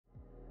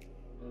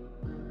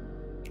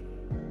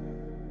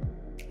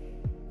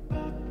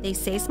They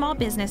say small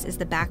business is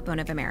the backbone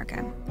of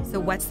America.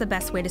 So what's the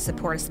best way to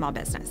support a small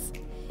business?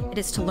 It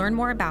is to learn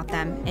more about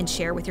them and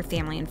share with your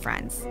family and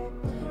friends.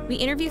 We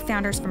interview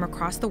founders from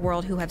across the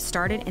world who have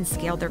started and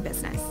scaled their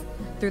business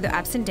through the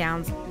ups and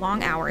downs,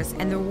 long hours,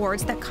 and the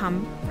rewards that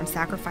come from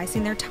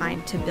sacrificing their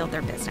time to build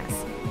their business.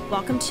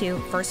 Welcome to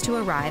First to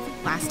Arrive,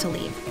 Last to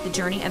Leave, the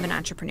journey of an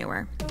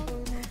entrepreneur.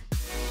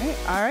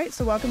 All right,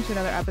 so welcome to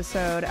another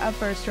episode of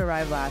First to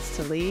Arrive, Last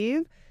to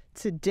Leave.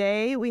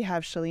 Today we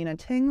have Shelyna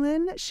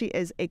Tinglin. She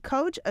is a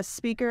coach, a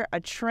speaker, a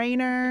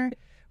trainer.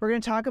 We're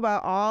going to talk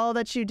about all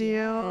that you do.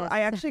 Yes. I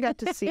actually got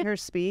to see her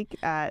speak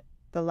at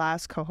the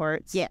last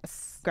cohort's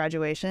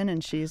graduation,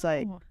 and she's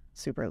like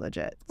super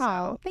legit.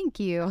 So thank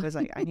you. I was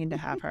like, I need to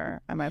have her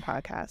on my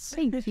podcast.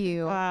 Thank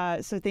you.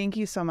 So thank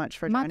you so much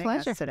for joining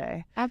us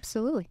today.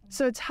 Absolutely.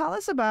 So tell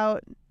us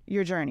about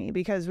your journey,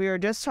 because we were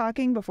just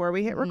talking before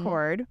we hit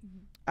record.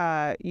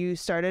 You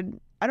started,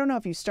 I don't know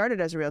if you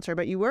started as a realtor,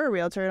 but you were a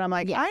realtor, and I'm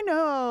like, I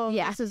know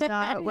this is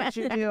not what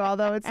you do,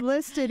 although it's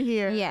listed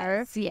here.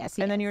 Yes.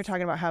 And then you were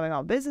talking about having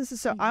all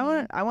businesses. So I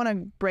want to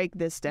break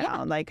this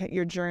down, like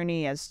your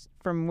journey as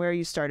from where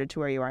you started to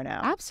where you are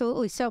now.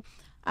 Absolutely. So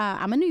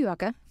I'm a New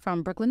Yorker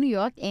from Brooklyn, New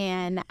York,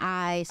 and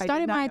I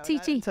started my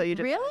teaching. Until you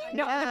just really?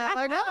 No,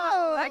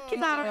 I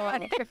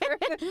cannot.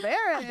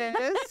 There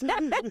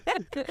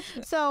it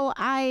is. So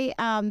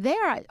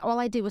all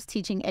I did was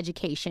teaching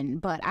education,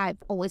 but I've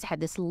always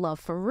had this love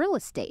for real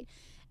estate.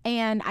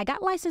 And I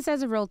got licensed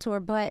as a realtor,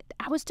 but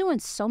I was doing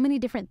so many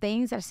different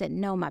things that I said,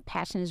 no, my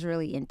passion is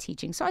really in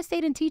teaching. So I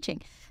stayed in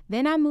teaching.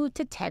 Then I moved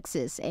to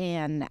Texas,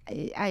 and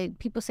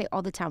people say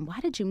all the time,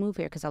 why did you move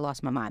here? Because I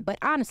lost my mind. But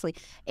honestly,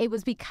 it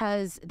was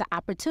because the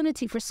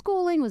opportunity for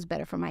schooling was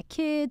better for my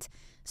kids.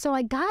 So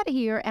I got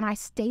here, and I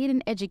stayed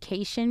in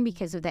education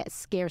because of that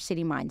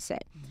scarcity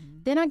mindset.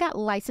 Then I got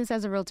licensed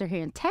as a realtor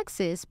here in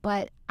Texas,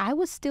 but I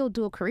was still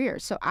dual career.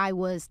 So I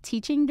was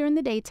teaching during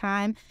the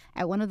daytime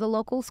at one of the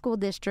local school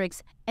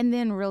districts and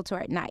then realtor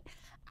at night.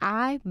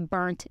 I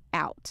burnt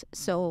out.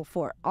 So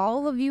for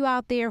all of you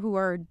out there who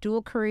are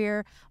dual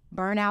career,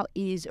 burnout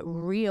is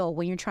real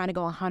when you're trying to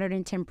go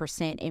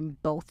 110% in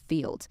both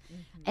fields.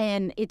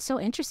 And it's so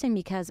interesting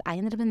because I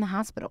ended up in the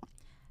hospital.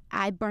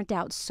 I burnt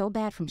out so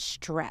bad from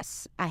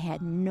stress. I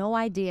had no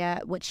idea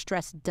what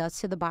stress does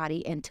to the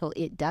body until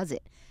it does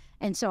it.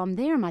 And so I'm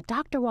there, my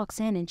doctor walks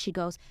in and she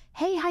goes,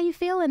 hey, how you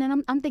feeling?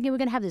 And I'm thinking we're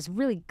going to have this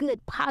really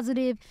good,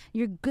 positive,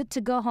 you're good to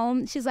go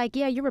home. She's like,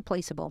 yeah, you're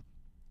replaceable.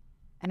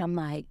 And I'm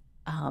like,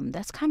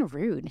 that's kind of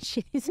rude.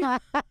 She's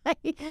like,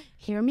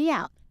 hear me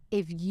out.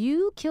 If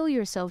you kill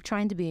yourself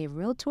trying to be a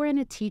realtor and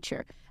a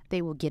teacher,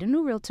 they will get a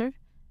new realtor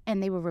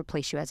and they will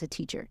replace you as a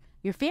teacher.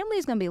 Your family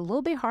is going to be a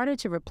little bit harder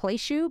to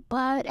replace you,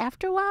 but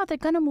after a while, they're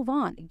going to move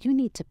on. You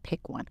need to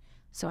pick one.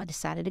 So I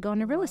decided to go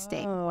into real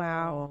estate. Oh,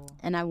 wow.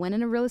 And I went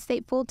into real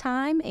estate full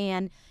time.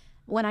 And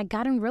when I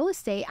got in real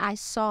estate, I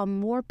saw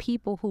more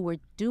people who were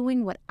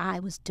doing what I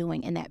was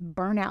doing. And that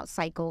burnout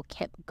cycle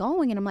kept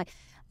going. And I'm like,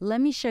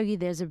 let me show you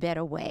there's a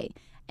better way.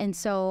 And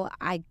so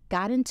I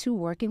got into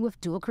working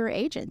with dual career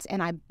agents.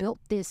 And I built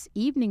this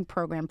evening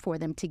program for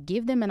them to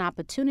give them an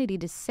opportunity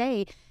to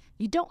say,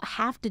 you don't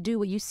have to do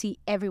what you see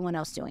everyone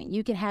else doing.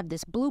 You can have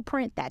this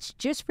blueprint that's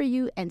just for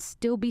you and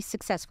still be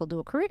successful, do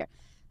a career.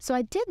 So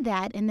I did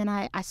that, and then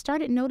I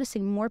started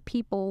noticing more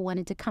people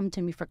wanted to come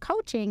to me for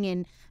coaching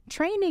and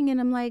training, and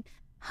I'm like,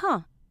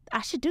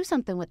 I should do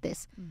something with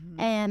this.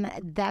 And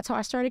that's how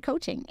I started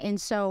coaching.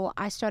 And so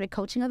I started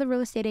coaching other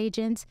real estate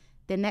agents.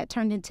 Then that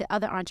turned into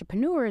other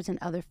entrepreneurs in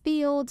other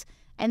fields,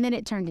 and then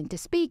it turned into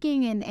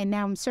speaking, and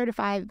now I'm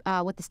certified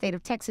with the state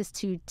of Texas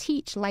to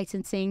teach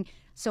licensing,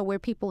 so where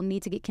people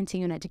need to get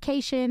continuing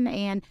education,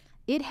 and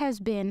it has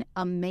been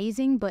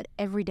amazing, but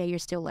every day you're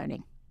still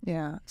learning.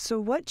 Yeah. So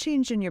what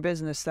changed in your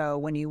business, though,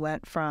 when you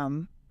went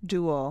from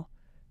dual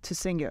to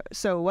singular?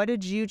 So what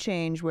did you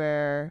change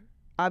where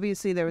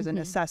obviously there was a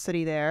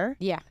necessity there?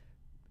 Yeah.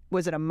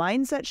 Was it a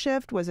mindset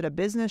shift? Was it a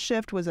business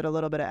shift? Was it a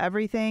little bit of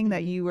everything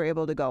that you were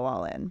able to go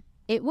all in?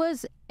 It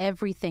was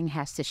everything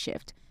has to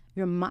shift.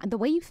 Your mind, the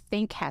way you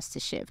think has to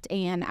shift.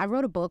 And I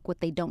wrote a book,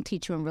 What They Don't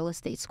Teach You in Real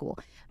Estate School,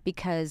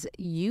 because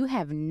you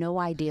have no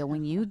idea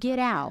when you get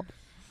out.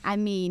 I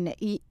mean,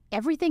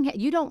 everything,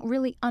 you don't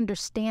really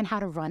understand how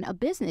to run a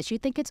business. You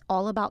think it's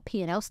all about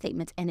P&L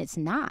statements, and it's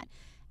not.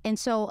 And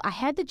so I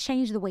had to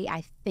change the way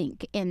I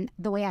think and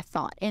the way I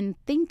thought. And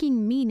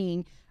thinking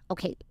meaning,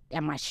 okay,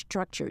 am I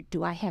structured?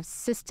 Do I have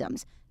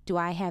systems? Do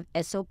I have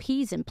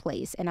SOPs in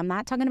place? And I'm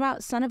not talking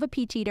about son of a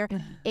peach eater.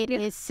 It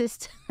is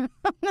systems.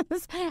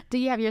 Do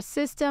you have your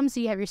systems?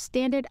 Do you have your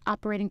standard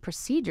operating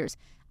procedures?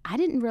 I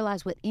didn't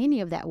realize what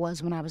any of that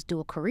was when I was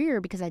dual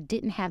career because I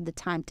didn't have the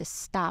time to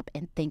stop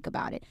and think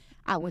about it.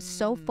 I was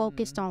so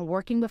focused on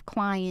working with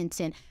clients,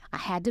 and I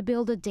had to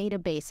build a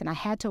database, and I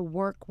had to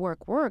work.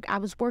 I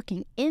was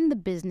working in the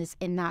business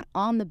and not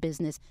on the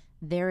business.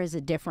 There is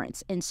a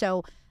difference. And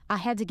so I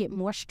had to get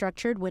more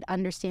structured with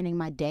understanding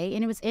my day.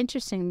 And it was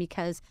interesting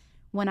because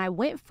when I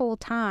went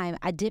full-time,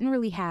 I didn't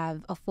really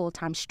have a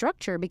full-time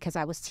structure because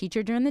I was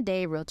teacher during the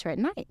day, realtor at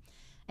night.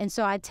 And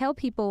so I tell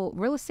people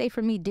real estate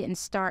for me didn't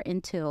start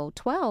until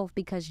 12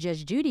 because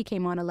Judge Judy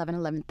came on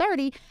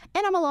 11:30,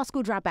 and I'm a law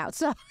school dropout.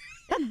 So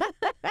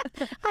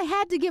I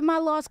had to get my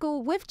law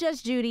school with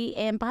Judge Judy.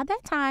 And by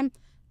that time,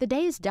 the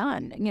day is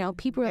done. You know,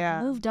 people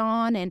have moved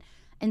on.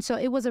 And so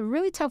it was a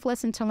really tough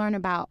lesson to learn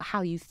about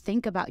how you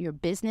think about your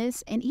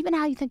business and even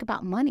how you think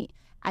about money.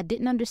 I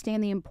didn't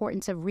understand the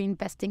importance of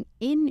reinvesting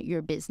in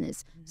your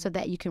business so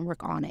that you can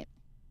work on it.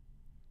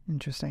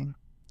 Interesting.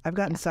 I've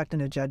gotten sucked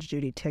into Judge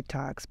Judy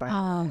TikToks by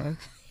anyway.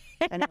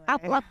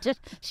 I love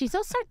she's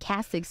so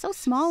sarcastic, so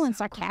small and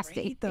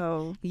sarcastic. Great,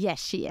 though.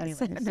 Yes, she is.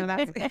 Anyways. No,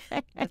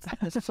 that's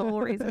the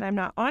sole reason I'm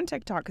not on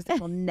TikTok, because it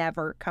will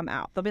never come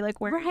out. They'll be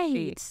like, "Where is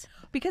she?"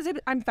 Because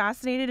I'm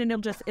fascinated, and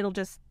it'll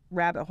just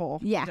rabbit hole.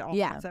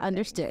 Yeah,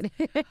 understood.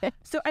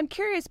 So I'm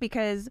curious,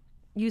 because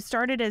you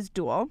started as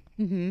dual,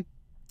 Mm-hmm.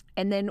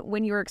 and then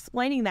when you were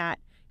explaining that,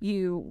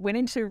 you went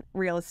into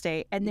real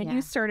estate, and then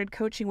you started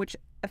coaching, which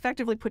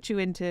effectively put you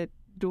into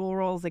dual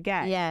roles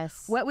again.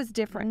 Yes. What was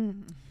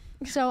different?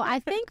 So I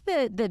think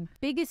the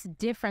biggest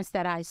difference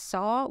that I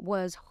saw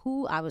was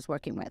who I was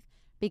working with.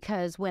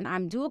 Because when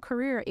I'm dual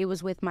career, it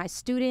was with my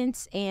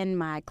students and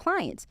my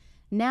clients.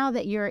 Now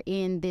that you're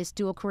in this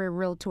dual career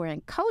realtor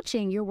and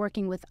coaching, you're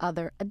working with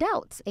other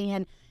adults.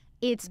 And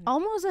it's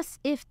almost as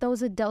if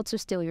those adults are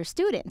still your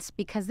students,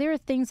 because there are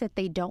things that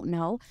they don't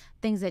know,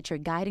 things that you're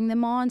guiding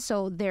them on.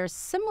 So they're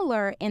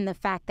similar in the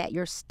fact that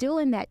you're still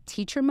in that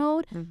teacher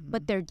mode,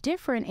 but they're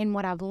different. And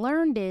what I've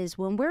learned is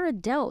when we're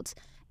adults,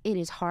 it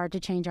is hard to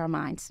change our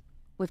minds.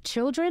 With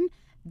children,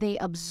 they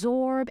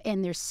absorb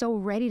and they're so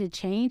ready to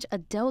change.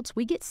 Adults,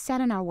 we get set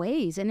in our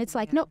ways. And it's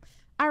like, nope,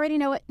 I already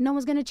know it. No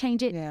one's going to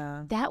change it.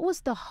 Yeah. That was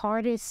the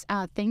hardest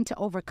thing to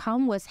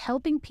overcome, was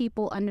helping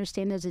people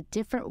understand there's a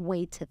different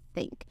way to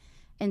think.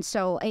 And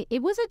so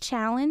it was a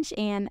challenge,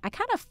 and I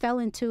kind of fell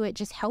into it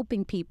just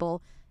helping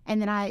people.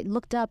 And then I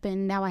looked up,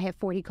 and now I have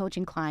 40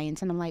 coaching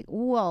clients, and I'm like,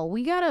 whoa,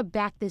 we got to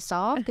back this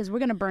off because we're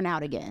going to burn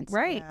out again. So,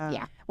 Right.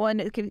 Yeah. Well,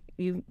 and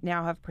you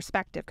now have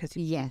perspective because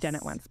you've done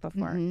it once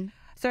before.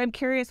 So I'm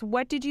curious,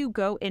 what did you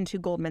go into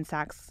Goldman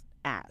Sachs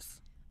as?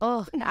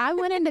 Oh, I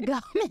went into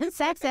Goldman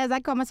Sachs as,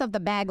 I call myself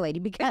the bag lady,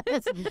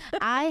 because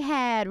I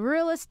had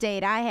real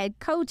estate, I had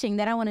coaching,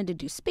 that I wanted to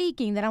do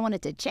speaking, that I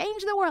wanted to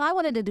change the world. I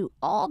wanted to do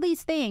all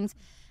these things.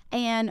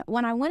 And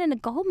when I went into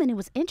Goldman, it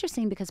was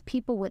interesting because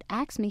people would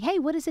ask me, hey,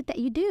 what is it that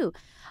you do?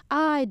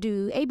 I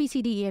do A, B,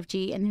 C, D, E, F,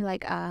 G. And they're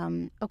like,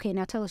 okay,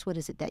 now tell us, what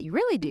is it that you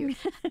really do?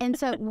 And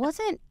so it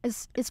wasn't,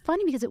 it's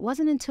funny because it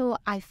wasn't until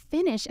I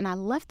finished and I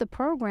left the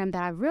program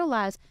that I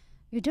realized,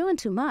 you're doing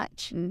too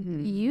much.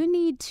 You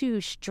need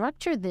to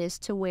structure this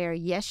to where,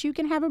 yes, you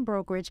can have a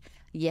brokerage.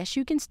 Yes,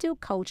 you can still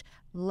coach,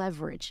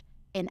 leverage.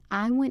 And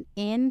I went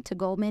into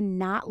Goldman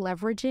not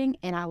leveraging,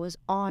 and I was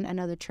on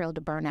another trail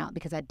to burnout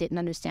because I didn't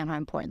understand how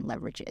important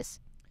leverage is.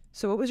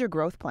 So what was your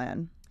growth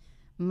plan?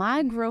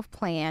 My growth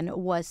plan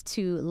was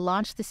to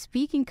launch the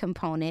speaking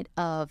component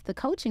of the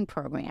coaching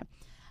program.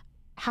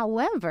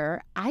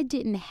 However, I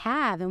didn't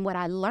have, and what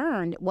I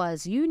learned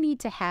was you need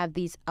to have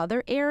these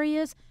other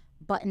areas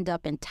buttoned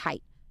up and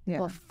tight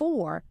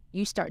before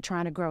you start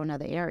trying to grow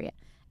another area.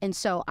 And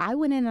so I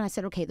went in and I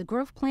said, okay, the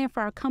growth plan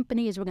for our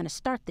company is we're going to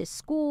start this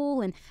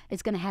school, and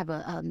it's going to have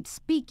a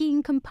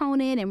speaking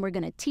component, and we're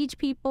going to teach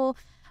people.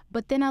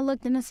 But then I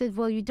looked and I said,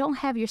 well, you don't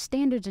have your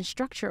standards and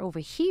structure over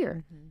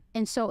here.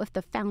 And so if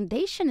the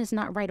foundation is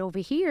not right over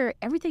here,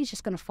 everything's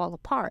just going to fall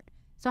apart.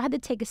 So I had to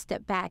take a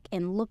step back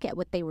and look at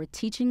what they were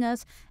teaching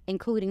us,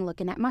 including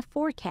looking at my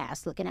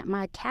forecast, looking at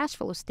my cash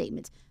flow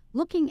statements,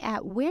 looking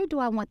at where do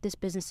I want this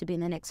business to be in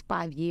the next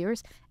 5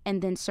 years,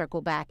 and then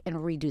circle back and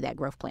redo that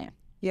growth plan.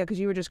 Yeah, because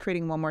you were just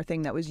creating one more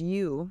thing that was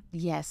you.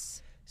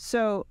 Yes.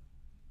 So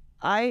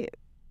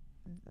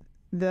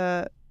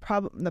the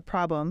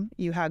problem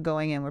you had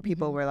going in where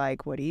people were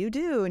like, what do you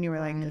do? And you were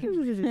like,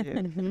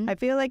 I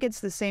feel like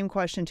it's the same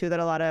question too that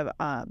a lot of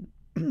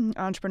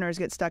entrepreneurs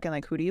get stuck in,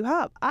 like, who do you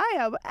help? I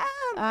help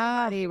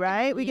everybody,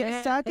 right? We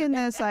get stuck in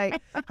this,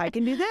 like, I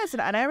can do this.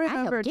 And I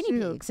remember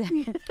too,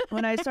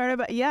 when I started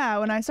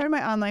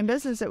my online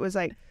business, it was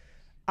like,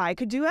 I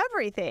could do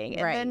everything.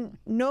 And then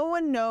no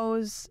one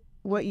knows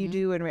what you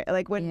do, and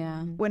like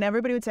when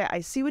everybody would say, I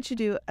see what you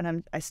do,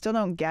 and I still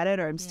don't get it,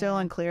 or I'm still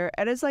unclear,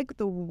 it is like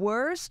the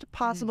worst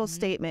possible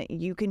statement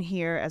you can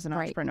hear as an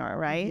entrepreneur,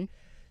 right?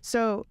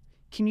 So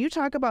can you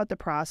talk about the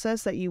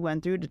process that you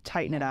went through to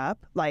tighten it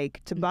up,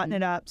 like to button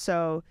it up?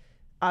 So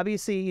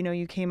obviously, you know,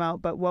 you came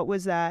out, but what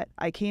was that?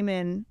 I came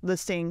in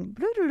listing,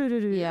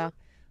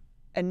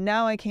 and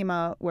now I came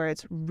out where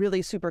it's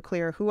really super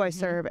clear who I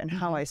serve and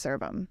how I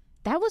serve them.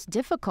 That was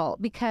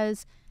difficult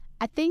because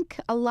I think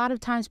a lot of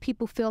times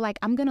people feel like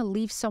I'm going to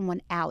leave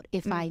someone out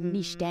if I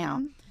niche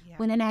down.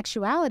 When in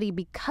actuality,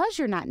 because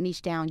you're not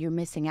niche down, you're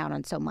missing out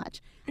on so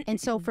much. And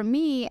so for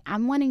me,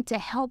 I'm wanting to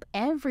help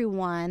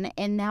everyone,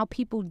 and now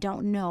people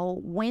don't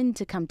know when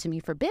to come to me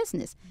for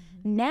business.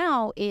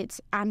 Now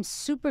I'm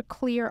super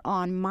clear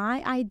on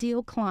my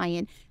ideal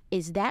client.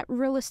 is that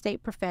real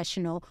estate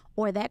professional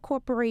or that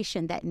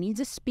corporation that needs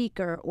a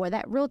speaker or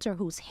that realtor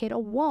who's hit a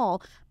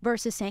wall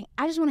versus saying,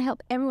 I just want to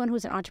help everyone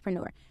who's an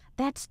entrepreneur.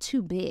 That's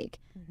too big,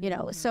 you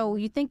know. So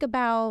you think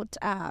about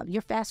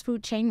your fast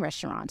food chain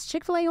restaurants.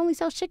 Chick-fil-A only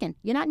sells chicken.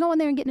 You're not going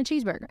there and getting a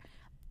cheeseburger.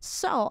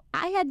 So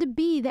I had to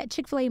be that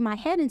Chick-fil-A in my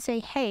head and say,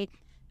 hey,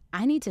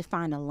 I need to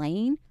find a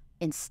lane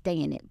and stay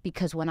in it.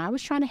 Because when I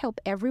was trying to help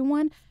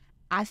everyone,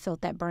 I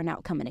felt that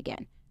burnout coming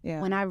again.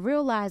 Yeah. When I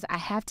realized I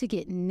have to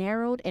get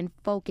narrowed and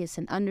focused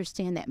and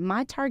understand that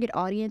my target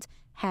audience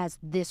has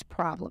this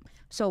problem.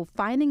 So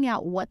finding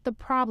out what the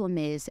problem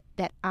is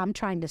that I'm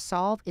trying to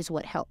solve is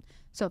what helped.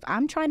 So if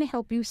I'm trying to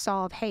help you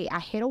solve, hey, I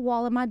hit a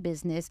wall in my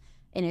business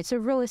and it's a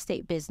real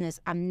estate business,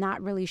 I'm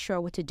not really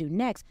sure what to do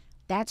next,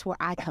 that's where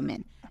I come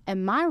in.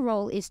 And my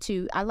role is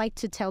I like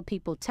to tell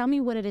people, tell me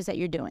what it is that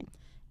you're doing.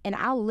 And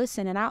I'll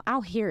listen and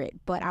I'll hear it,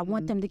 but I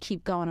want them to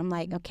keep going. I'm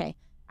like, okay,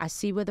 I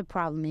see where the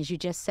problem is. You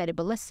just said it,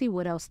 but let's see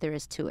what else there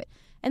is to it.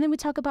 And then we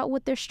talk about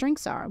what their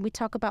strengths are. We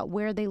talk about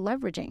where they're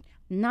leveraging.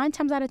 9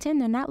 times out of 10,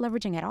 they're not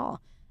leveraging at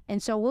all.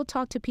 And so we'll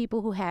talk to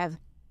people who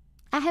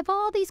I have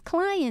all these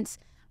clients,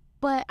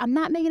 but I'm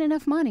not making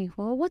enough money.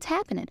 Well, what's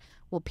happening?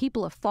 Well,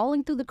 people are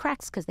falling through the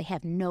cracks because they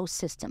have no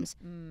systems.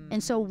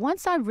 And so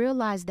once I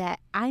realized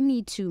that I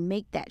need to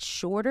make that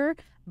shorter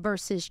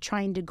versus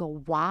trying to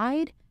go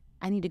wide,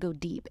 I need to go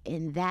deep.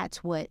 And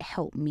that's what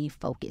helped me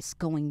focus,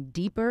 going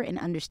deeper and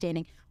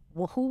understanding,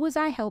 well, who was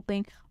I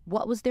helping,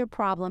 what was their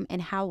problem,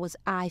 and how was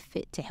I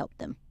fit to help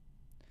them?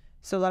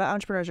 So a lot of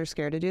entrepreneurs are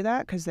scared to do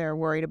that because they're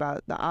worried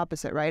about the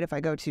opposite, right? If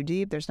I go too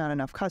deep, there's not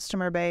enough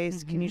customer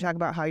base. Can you talk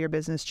about how your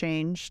business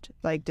changed?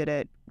 Like, did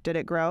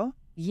it grow?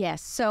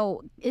 Yes.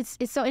 So it's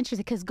so interesting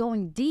because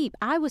going deep,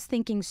 I was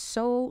thinking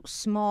so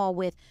small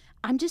with,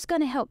 I'm just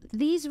going to help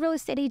these real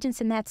estate agents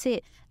and that's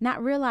it.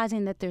 Not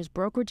realizing that there's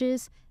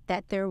brokerages,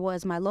 that there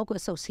was my local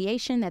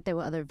association, that there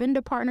were other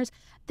vendor partners.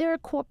 There are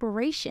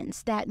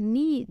corporations that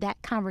need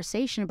that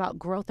conversation about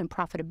growth and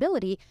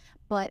profitability,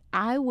 but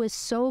I was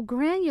so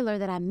granular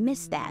that I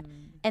missed that.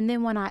 And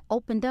then when I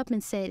opened up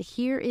and said,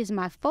 here is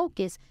my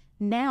focus,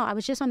 now I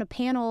was just on a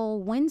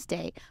panel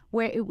Wednesday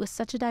where it was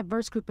such a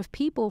diverse group of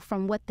people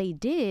from what they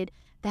did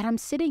that I'm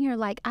sitting here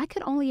like, I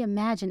could only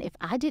imagine if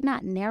I did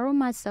not narrow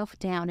myself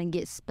down and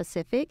get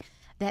specific,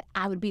 that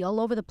I would be all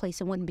over the place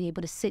and wouldn't be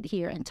able to sit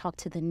here and talk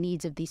to the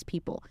needs of these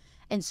people.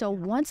 And so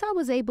once I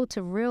was able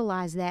to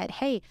realize that,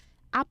 hey,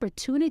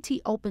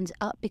 opportunity opens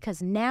up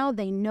because now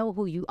they know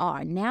who you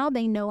are. Now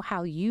they know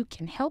how you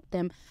can help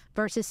them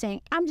versus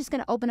saying, I'm just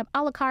going to open up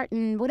a la carte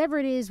and whatever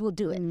it is, we'll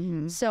do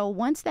it. So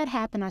once that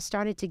happened, I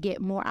started to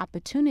get more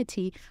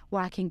opportunity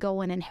where I can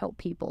go in and help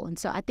people. And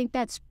so I think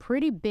that's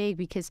pretty big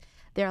because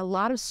there are a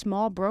lot of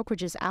small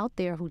brokerages out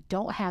there who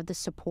don't have the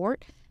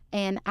support.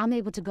 And I'm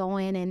able to go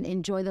in and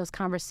enjoy those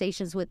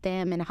conversations with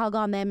them and hug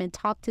on them and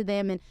talk to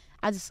them. And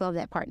I just love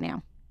that part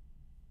now.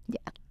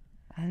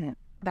 Yeah.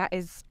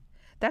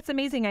 That's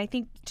amazing. I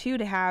think, too,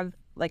 to have,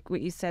 like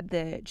what you said,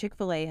 the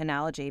Chick-fil-A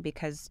analogy,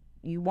 because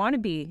you want to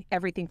be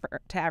everything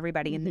to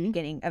everybody in the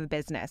beginning of a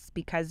business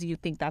because you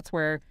think that's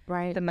where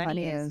the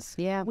money is.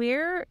 Yeah.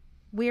 Where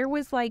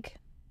was like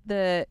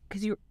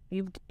because you're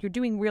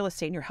doing real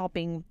estate and you're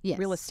helping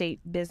real estate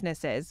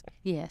businesses.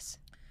 Yes.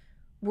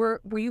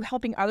 Were you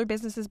helping other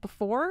businesses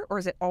before, or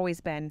has it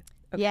always been?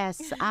 Okay.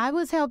 Yes, I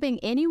was helping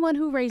anyone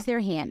who raised their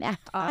hand.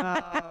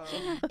 I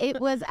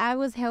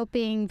was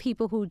helping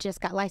people who just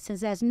got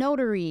licensed as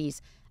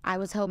notaries. I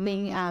was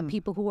helping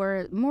people who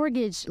were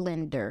mortgage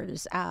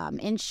lenders,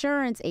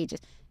 insurance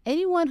agents,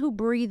 anyone who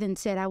breathed and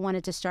said, I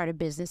wanted to start a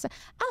business.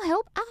 I'll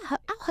help.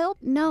 I'll help.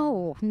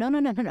 No.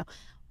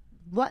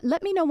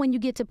 Let me know when you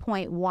get to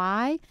point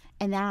why,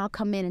 and then I'll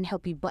come in and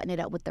help you button it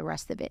up with the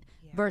rest of it.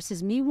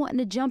 Versus me wanting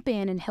to jump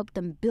in and help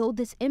them build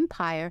this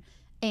empire.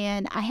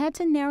 And I had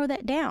to narrow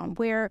that down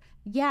where,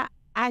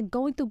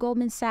 going through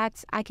Goldman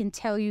Sachs, I can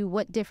tell you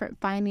what different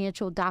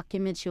financial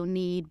documents you'll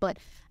need, but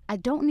I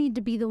don't need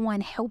to be the one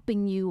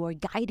helping you or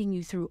guiding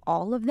you through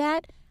all of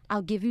that.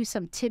 I'll give you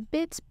some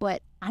tidbits,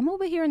 but I'm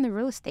over here in the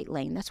real estate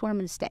lane. That's where I'm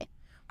going to stay.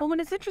 Well, what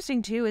is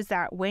interesting, too, is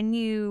that when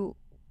you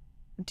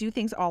do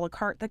things a la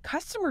carte, the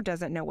customer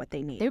doesn't know what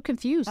they need. They're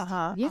confused.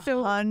 Yeah.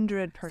 So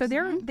 100%. So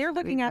they're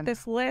looking at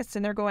this list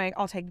and they're going,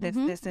 I'll take this,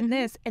 this, and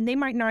this, and they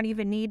might not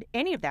even need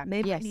any of that.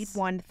 Maybe they need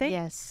one thing.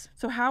 Yes.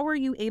 So how are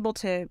you able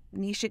to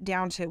niche it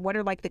down to what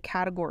are like the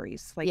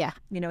categories? Like,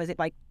 is it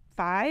like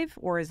 5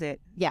 or is it?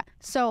 Yeah.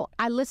 So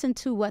I listened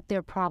to what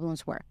their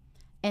problems were,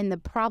 and the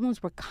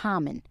problems were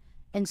common.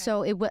 And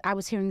so I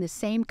was hearing the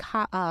same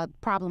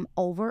problem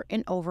over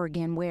and over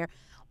again where,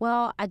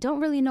 well, I don't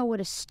really know where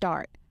to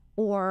start.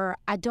 Or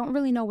I don't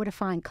really know where to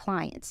find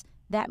clients.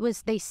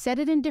 They said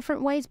it in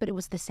different ways, but it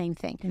was the same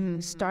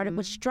thing. Started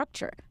with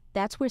structure.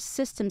 That's where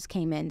systems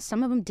came in.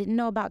 Some of them didn't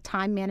know about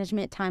time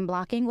management, time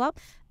blocking. Well,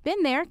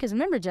 been there, because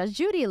remember, Judge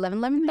Judy,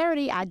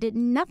 11:30, I did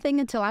nothing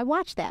until I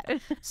watched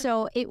that.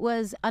 So it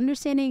was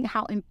understanding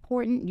how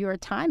important your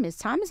time is.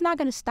 Time is not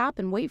going to stop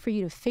and wait for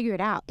you to figure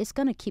it out. It's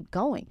going to keep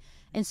going.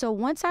 And so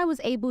once I was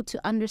able to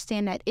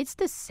understand that it's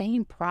the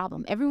same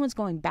problem, everyone's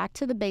going back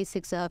to the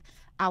basics of,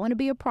 I want to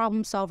be a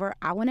problem solver,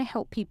 I want to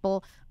help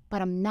people,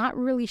 but I'm not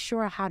really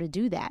sure how to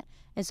do that.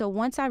 And so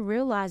once I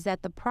realized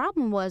that the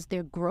problem was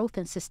their growth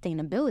and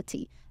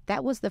sustainability,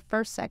 that was the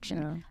first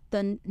section. Yeah.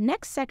 The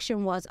next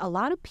section was a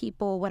lot of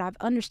people, what I've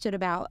understood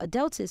about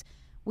adults is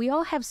we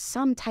all have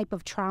some type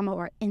of trauma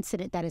or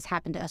incident that has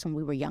happened to us when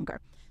we were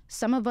younger.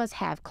 Some of us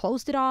have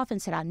closed it off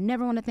and said, I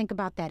never want to think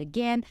about that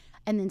again.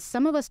 And then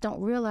some of us don't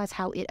realize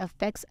how it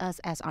affects us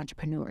as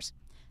entrepreneurs.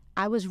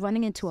 I was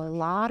running into a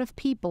lot of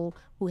people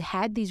who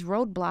had these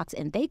roadblocks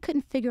and they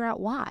couldn't figure out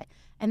why.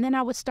 And then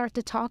I would start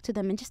to talk to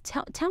them and just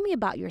tell me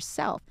about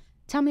yourself.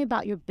 Tell me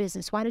about your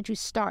business. Why did you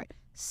start?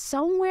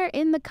 Somewhere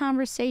in the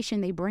conversation,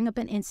 they bring up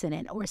an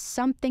incident or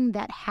something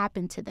that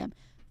happened to them.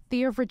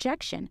 Fear of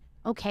rejection.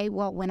 Okay,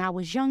 well, when I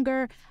was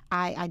younger,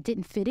 I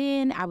didn't fit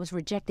in. I was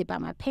rejected by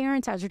my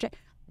parents.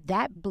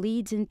 That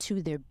bleeds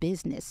into their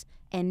business.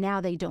 And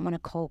now they don't want to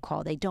cold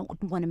call. They don't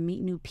want to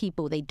meet new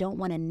people. They don't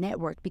want to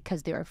network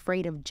because they're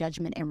afraid of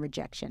judgment and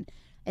rejection.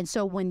 And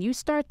so when you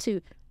start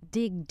to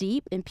dig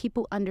deep and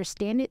people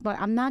understand it, but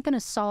I'm not going to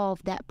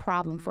solve that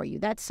problem for you.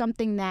 That's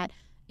something that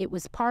it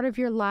was part of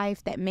your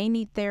life that may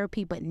need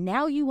therapy, but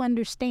now you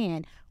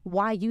understand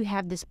why you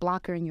have this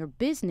blocker in your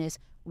business.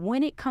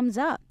 When it comes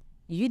up,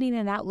 you need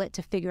an outlet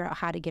to figure out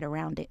how to get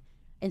around it.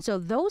 And so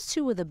those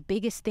two are the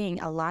biggest thing.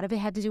 A lot of it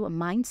had to do with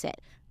mindset,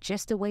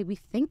 just the way we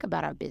think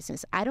about our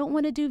business. I don't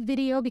want to do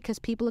video because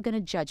people are going to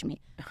judge me.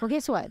 Well,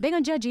 guess what? They're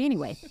going to judge you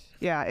anyway.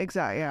 Yeah,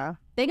 exactly. Yeah.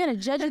 They're going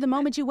to judge you the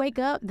moment you wake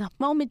up, the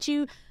moment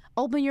you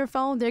open your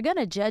phone, they're going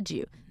to judge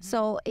you.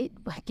 So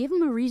give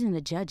them a reason to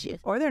judge you.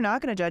 Or they're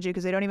not going to judge you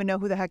because they don't even know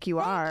who the heck you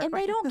are. And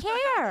they don't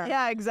care.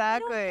 Yeah,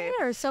 exactly. They don't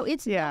care. So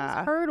it's those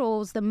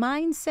hurdles, the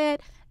mindset,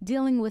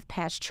 dealing with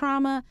past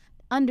trauma,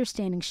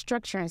 understanding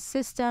structure and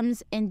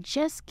systems, and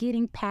just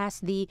getting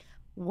past the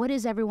what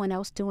is everyone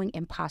else doing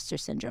imposter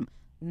syndrome.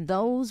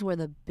 Those were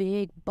the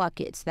big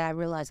buckets that I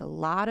realized a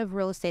lot of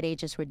real estate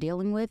agents were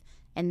dealing with,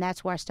 and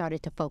that's where I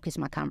started to focus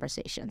my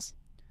conversations.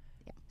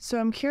 So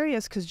I'm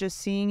curious because just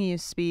seeing you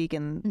speak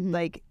and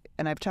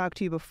and I've talked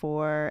to you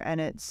before,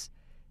 and it's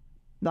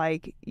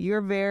like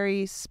you're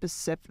very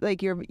specific,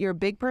 like you're a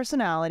big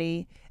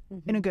personality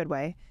in a good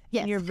way.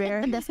 Yes, and you're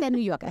very that's that New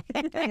Yorker.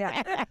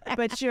 yeah,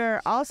 but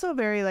you're also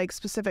very like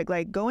specific.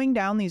 Like going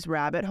down these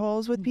rabbit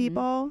holes with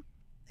people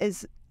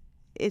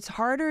it's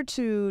harder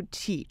to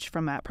teach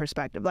from that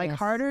perspective, like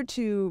harder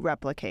to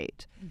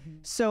replicate.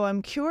 So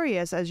I'm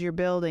curious, as you're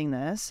building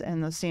this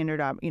and the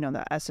standard,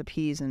 the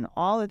SOPs and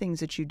all the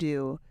things that you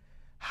do,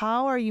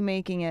 how are you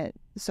making it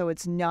so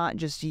it's not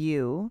just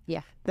you,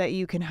 that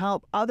you can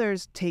help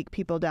others take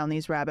people down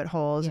these rabbit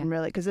holes and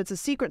really, because it's a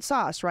secret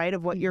sauce, right,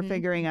 of what you're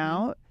figuring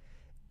out.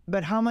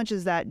 But how much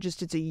is that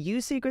just it's a you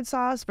secret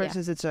sauce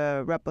versus it's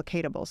a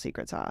replicatable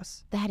secret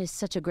sauce? That is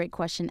such a great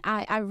question.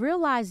 I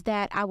realized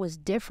that I was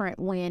different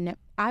when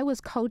I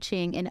was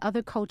coaching and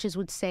other coaches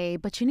would say,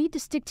 but you need to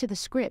stick to the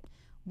script.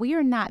 We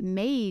are not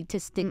made to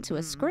stick to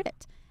a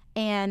script.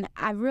 And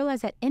I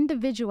realized that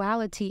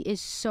individuality is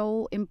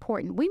so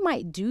important. We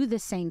might do the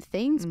same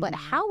things, but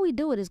how we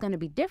do it is going to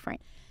be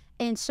different.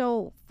 And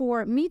so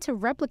for me to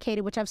replicate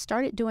it, which I've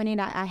started doing it,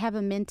 I have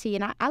a mentee,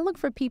 and I look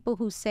for people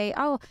who say,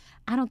 oh,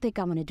 I don't think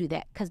I'm going to do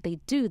that, because they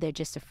do. They're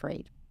just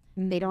afraid.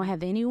 They don't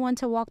have anyone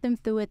to walk them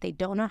through it. They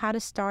don't know how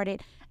to start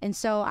it. And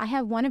so I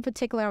have one in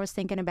particular I was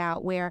thinking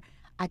about where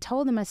I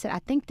told him, I said, I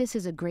think this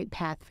is a great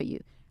path for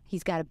you.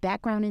 He's got a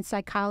background in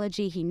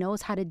psychology. He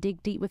knows how to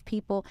dig deep with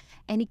people.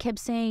 And he kept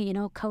saying,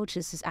 Coach,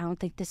 I don't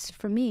think this is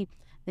for me.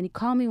 Then he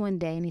called me one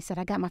day and he said,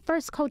 I got my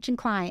first coaching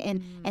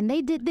client and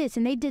they did this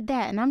and they did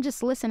that. And I'm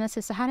just listening. I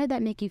said, so how did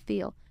that make you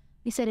feel?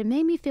 He said, it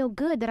made me feel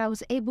good that I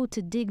was able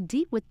to dig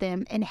deep with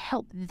them and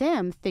help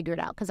them figure it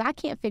out, because I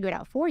can't figure it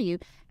out for you.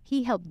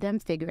 He helped them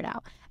figure it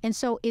out. And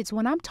so it's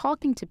when I'm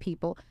talking to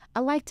people, I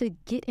like to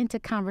get into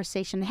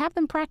conversation and have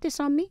them practice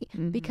on me,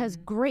 because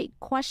great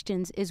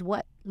questions is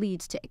what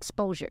leads to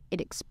exposure. It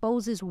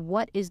exposes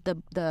what is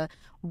the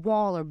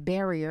wall or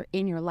barrier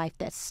in your life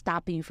that's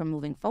stopping you from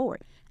moving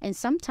forward. And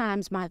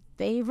sometimes my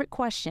favorite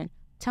question,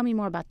 tell me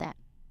more about that.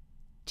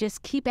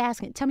 Just keep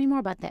asking, tell me more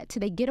about that, till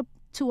they get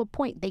to a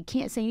point they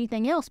can't say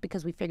anything else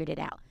because we figured it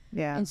out.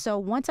 Yeah. And so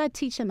once I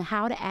teach them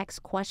how to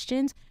ask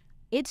questions,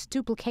 it's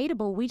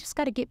duplicatable. We just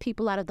got to get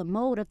people out of the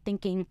mode of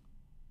thinking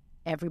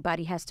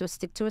everybody has to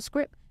stick to a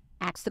script.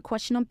 Ask the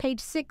question on page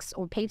 6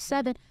 or page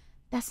 7.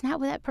 That's not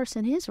where that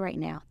person is right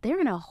now.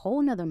 They're in a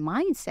whole nother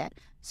mindset.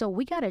 So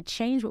we got to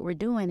change what we're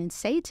doing and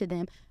say to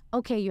them,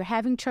 okay, you're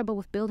having trouble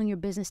with building your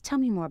business. Tell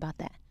me more about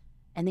that.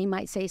 And they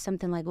might say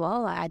something like,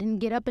 well, I didn't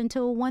get up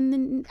until 1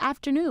 in the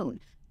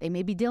afternoon. They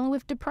may be dealing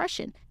with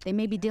depression. They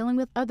may be dealing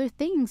with other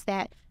things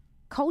that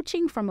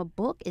coaching from a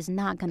book is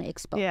not going to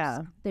expose.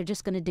 Yeah. They're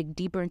just going to dig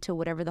deeper into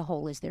whatever the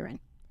hole is they're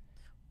in.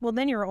 Well,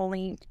 then you're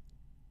only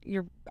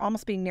you're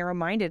almost being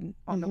narrow-minded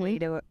on the way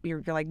to,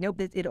 you're like, nope,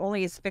 it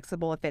only is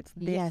fixable if it's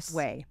this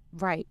way.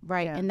 Right.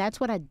 Yeah. And that's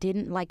what I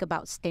didn't like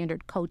about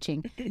standard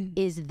coaching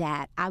is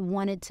that I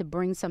wanted to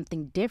bring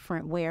something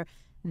different where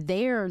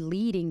they're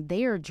leading,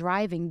 they're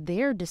driving,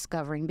 they're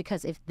discovering,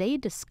 because if they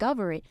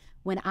discover it,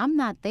 when I'm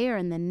not there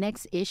and the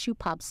next issue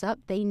pops up,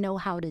 they know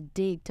how to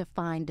dig to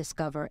find,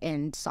 discover,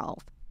 and solve.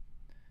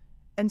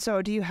 And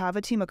so do you have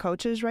a team of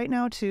coaches right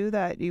now, too,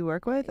 that you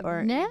work with? Or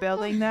are you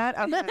building that?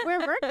 Okay.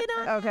 We're working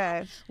on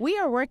Okay. We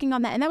are working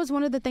on that. And that was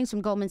one of the things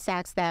from Goldman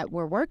Sachs that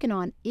we're working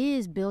on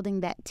is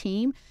building that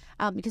team.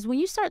 Because when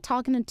you start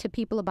talking to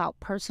people about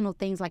personal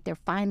things like their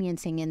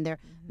financing and their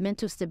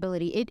mental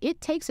stability,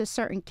 it takes a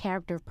certain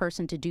character of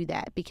person to do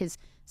that. Because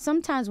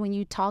sometimes when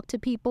you talk to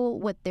people,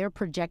 what they're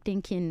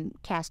projecting can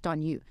cast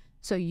on you.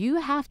 So you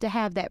have to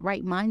have that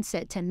right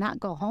mindset to not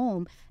go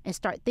home and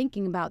start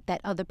thinking about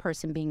that other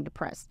person being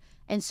depressed.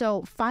 And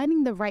so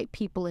finding the right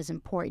people is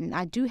important.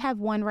 I do have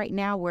one right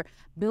now. We're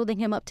building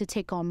him up to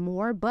take on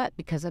more, but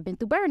because I've been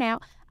through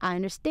burnout, I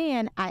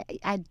understand I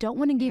don't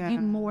want to give you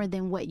more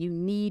than what you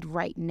need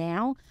right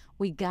now.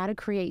 We got to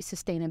create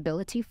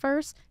sustainability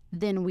first,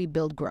 then we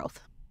build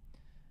growth.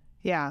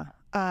 Yeah.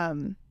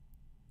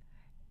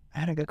 I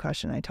had a good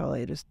question. I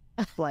totally just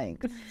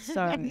blanked.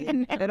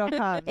 Sorry. It'll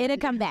come. It'll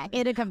come back.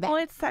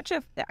 Well,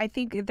 I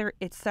think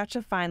it's such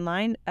a fine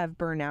line of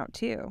burnout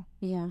too.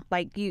 Yeah.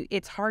 Like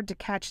it's hard to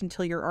catch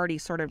until you're already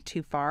sort of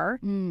too far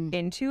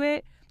into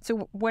it.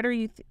 So what do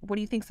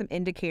you think some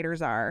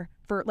indicators are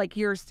for, like,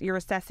 you're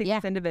assessing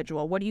this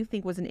individual? What do you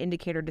think was an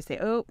indicator to say,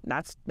 oh,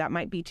 that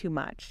might be too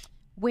much?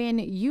 When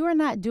you are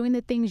not doing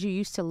the things you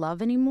used to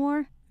love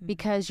anymore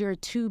because you're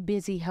too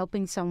busy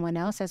helping someone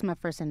else, that's my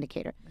first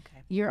indicator.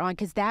 Okay. You're on,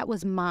 because that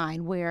was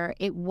mine, where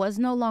it was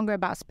no longer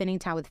about spending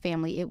time with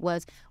family. It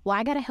was, well,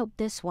 I got to help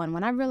this one.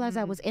 When I realized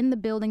I was in the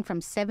building from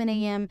 7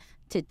 a.m.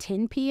 to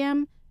 10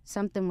 p.m.,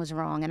 something was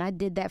wrong. And I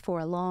did that for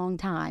a long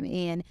time.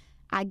 And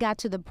I got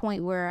to the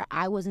point where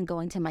I wasn't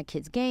going to my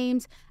kids'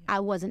 games. I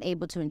wasn't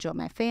able to enjoy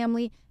my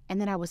family.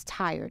 And then I was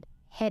tired.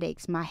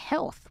 Headaches. My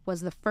health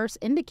was the first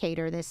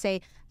indicator that say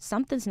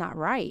something's not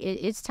right.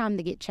 It's time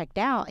to get checked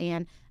out.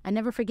 And I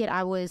never forget,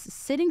 I was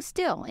sitting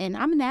still, and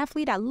I'm an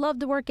athlete. I love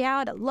to work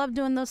out. I love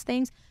doing those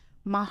things.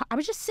 I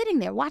was just sitting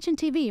there watching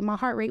TV. My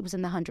heart rate was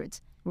in the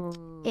hundreds.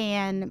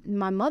 And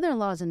my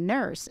mother-in-law is a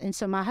nurse. And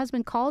so my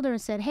husband called her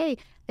and said, hey,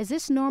 is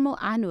this normal?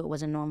 I knew it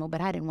wasn't normal,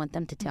 but I didn't want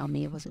them to tell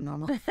me it wasn't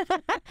normal.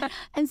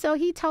 And so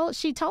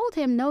she told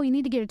him, no, you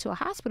need to get her to a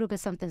hospital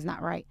because something's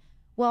not right.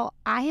 Well,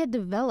 I had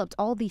developed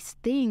all these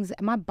things.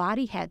 My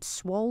body had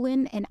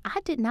swollen, and I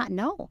did not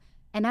know.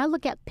 And I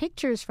look at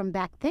pictures from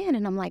back then,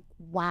 and I'm like,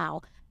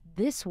 wow,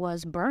 this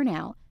was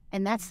burnout.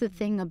 And that's the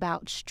thing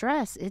about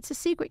stress. It's a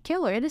secret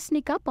killer. It'll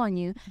sneak up on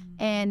you,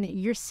 and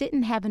you're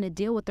sitting having to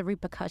deal with the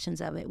repercussions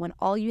of it when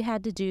all you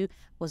had to do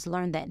was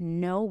learn that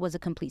no was a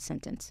complete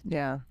sentence.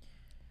 Yeah.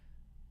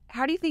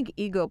 How do you think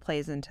ego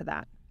plays into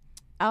that?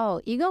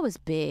 Oh, ego is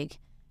big.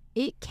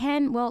 It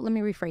can, well, let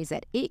me rephrase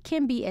that. It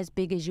can be as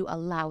big as you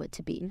allow it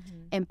to be.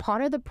 And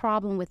part of the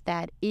problem with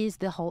that is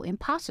the whole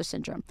imposter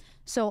syndrome.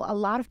 So a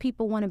lot of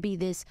people want to be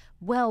this,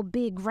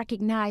 big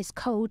recognized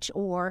coach,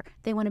 or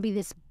they want to be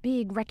this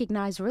big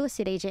recognized real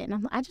estate agent.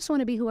 And I just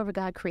want to be whoever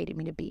God created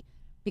me to be.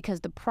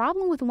 Because the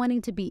problem with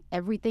wanting to be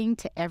everything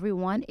to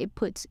everyone, it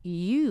puts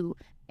you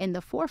in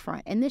the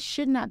forefront. And this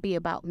should not be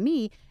about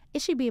me.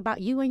 It should be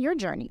about you and your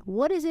journey.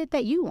 What is it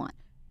that you want?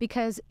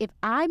 Because if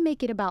I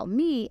make it about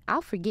me,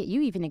 I'll forget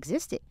you even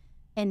existed.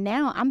 And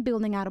now I'm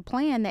building out a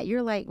plan that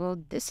you're like, well,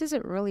 this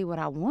isn't really what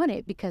I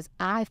wanted because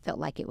I felt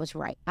like it was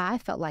right. I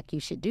felt like you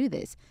should do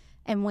this.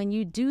 And when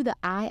you do the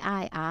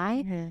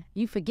I,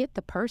 you forget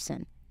the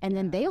person. And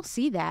then they'll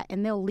see that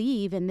and they'll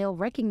leave and they'll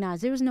recognize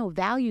there was no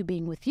value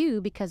being with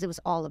you because it was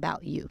all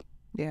about you.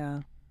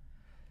 Yeah.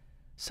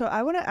 So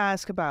I want to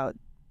ask about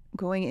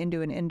going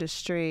into an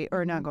industry,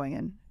 or not going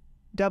in,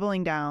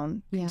 doubling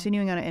down,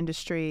 continuing on an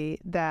industry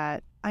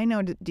that I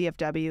know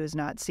DFW is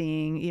not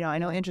seeing. I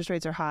know interest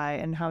rates are high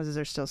and houses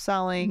are still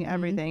selling.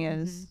 Everything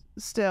is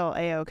still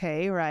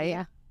A-okay, right?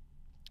 Yeah.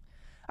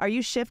 Are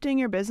you shifting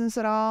your business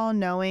at all,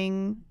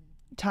 knowing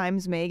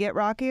times may get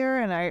rockier?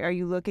 And are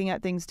you looking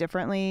at things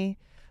differently?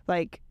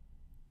 Like,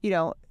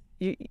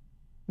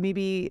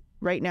 maybe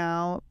right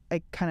now,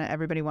 kind of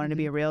everybody wanted to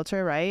be a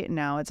realtor, right? And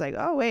now it's like,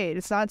 oh, wait,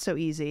 it's not so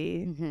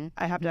easy.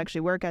 I have to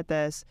actually work at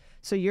this.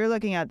 So you're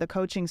looking at the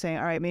coaching saying,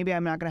 all right, maybe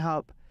I'm not going to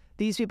help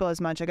these people as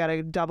much. I got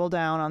to double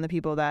down on the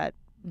people that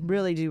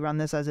really do run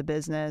this as a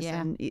business. Yeah.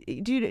 And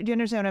do you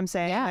understand what I'm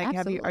saying? Yeah, like,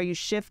 absolutely. are you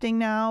shifting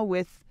now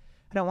with,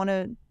 I don't want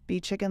to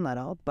be Chicken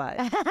Little, but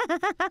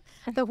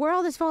The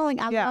world is falling.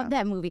 I love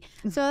that movie.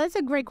 So that's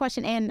a great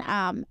question.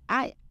 And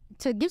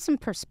to give some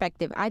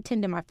perspective, I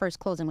attended my first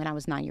closing when I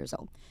was 9 years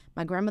old.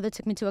 My grandmother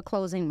took me to a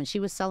closing when she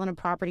was selling a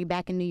property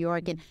back in New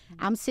York. And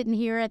I'm sitting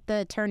here at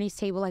the attorney's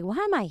table like, why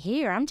am I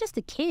here? I'm just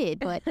a kid,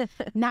 but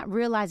not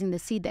realizing the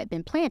seed that had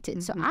been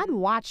planted. So I'd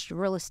watched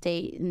real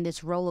estate in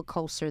this roller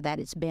coaster that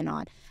it's been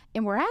on.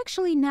 And we're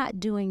actually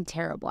not doing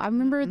terrible. I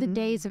remember the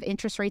days of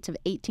interest rates of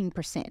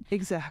 18%.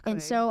 Exactly.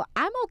 And so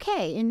I'm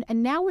okay.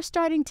 And now we're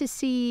starting to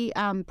see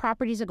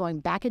properties are going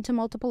back into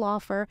multiple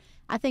offer.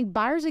 I think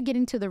buyers are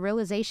getting to the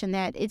realization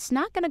that it's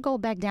not going to go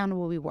back down to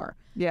where we were.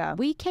 Yeah.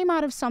 We came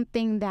out of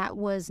something that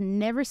was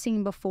never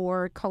seen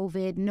before,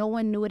 COVID. No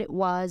one knew what it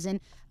was. And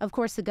of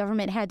course, the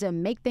government had to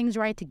make things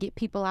right to get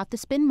people out to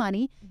spend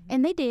money.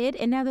 And they did.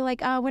 And now they're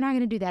like, oh, we're not going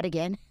to do that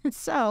again.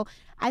 So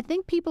I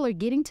think people are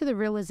getting to the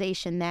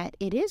realization that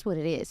it is what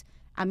it is.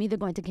 I'm either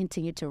going to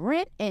continue to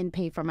rent and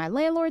pay for my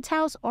landlord's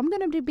house, or I'm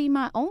going to be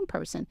my own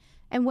person.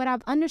 And what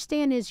I've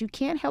understand is you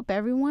can't help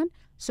everyone.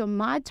 So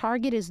my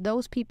target is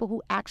those people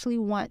who actually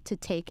want to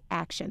take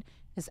action.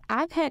 Because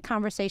I've had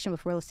conversation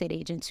with real estate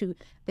agents who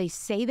they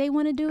say they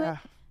want to do it.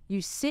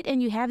 You sit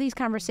and you have these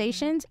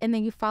conversations and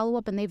then you follow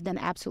up and they've done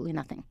absolutely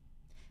nothing.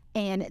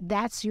 And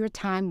that's your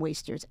time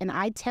wasters. And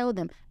I tell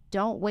them,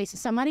 don't waste.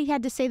 Somebody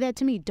had to say that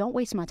to me, don't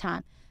waste my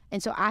time.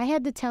 And so I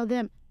had to tell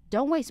them,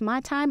 don't waste my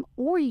time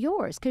or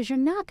yours because you're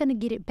not going to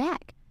get it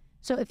back.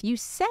 So if you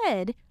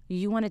said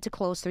you wanted to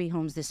close 3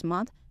 homes this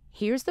month,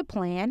 here's the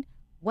plan.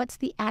 What's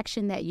the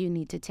action that you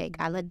need to take?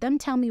 I let them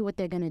tell me what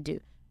they're going to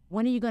do.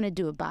 When are you going to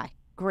do it by?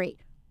 Great.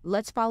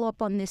 Let's follow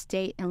up on this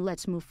date and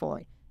let's move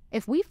forward.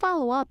 If we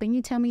follow up and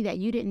you tell me that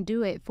you didn't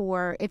do it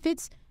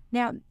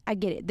now I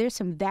get it. There's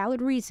some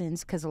valid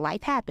reasons because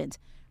life happens.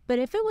 But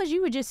if it was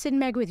you were just sitting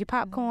back with your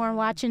popcorn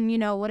watching,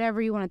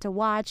 whatever you wanted to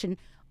watch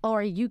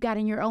or you got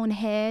in your own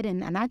head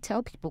and I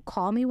tell people,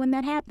 call me when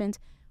that happens,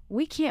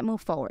 we can't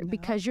move forward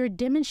because you're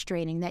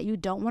demonstrating that you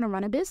don't want to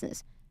run a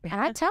business. And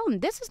I tell them,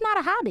 this is not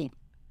a hobby.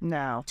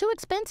 No. Too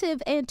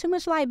expensive and too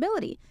much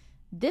liability.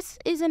 This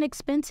is an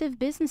expensive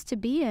business to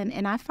be in,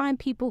 and I find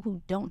people who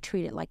don't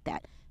treat it like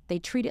that. They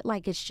treat it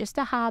like it's just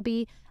a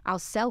hobby. I'll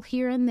sell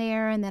here and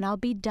there, and then I'll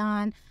be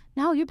done.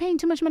 No, you're paying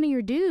too much money in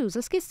your dues.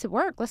 Let's get to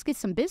work. Let's get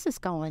some business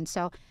going.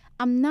 So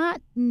I'm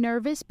not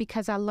nervous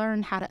because I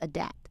learned how to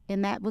adapt,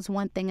 and that was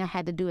one thing I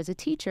had to do as a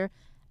teacher.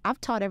 I've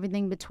taught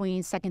everything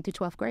between 2nd through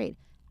 12th grade.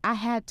 I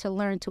had to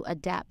learn to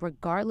adapt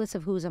regardless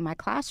of who's in my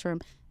classroom.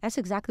 That's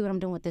exactly what I'm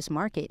doing with this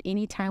market.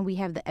 Anytime we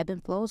have the ebb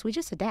and flows, we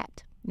just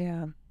adapt.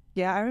 Yeah.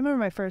 Yeah, I remember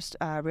my first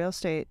real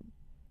estate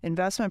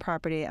investment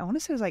property. I want to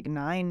say it was like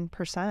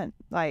 9%.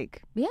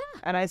 Yeah.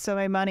 And I still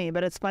made money,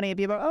 but it's funny.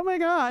 People are, oh my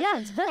God. Yeah,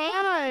 it's 5.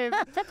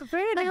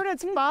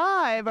 It's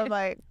 5. I'm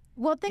like,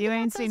 well, think you about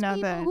ain't those seen people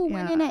nothing. who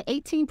went in at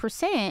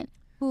 18%,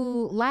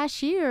 who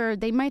last year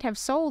they might have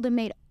sold and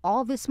made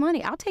all this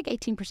money. I'll take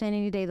 18%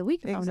 any day of the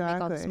week if I want to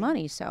make all this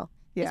money. So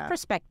it's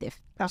perspective.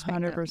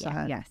 100%.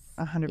 Yeah. Yes.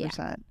 100%.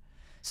 Yeah.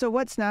 So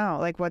what's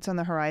now? What's on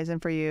the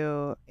horizon for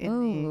you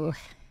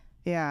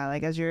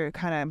as you're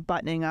kind of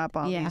buttoning up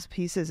all these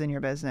pieces in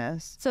your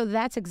business? So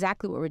that's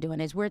exactly what we're doing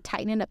is we're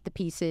tightening up the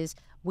pieces.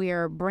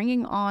 We're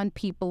bringing on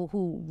people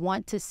who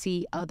want to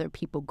see other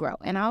people grow.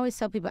 And I always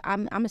tell people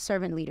I'm a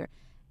servant leader,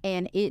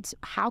 and it's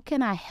how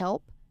can I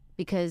help?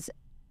 Because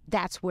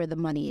that's where the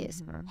money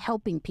is,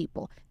 helping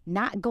people,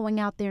 not going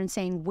out there and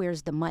saying,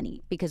 where's the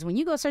money? Because when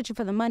you go searching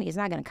for the money, it's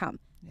not going to come.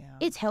 Yeah.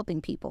 It's helping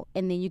people,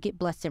 and then you get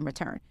blessed in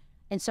return.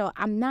 And so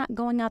I'm not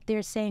going out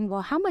there saying,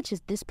 well, how much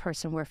is this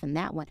person worth in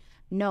that one?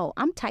 No,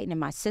 I'm tightening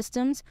my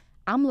systems.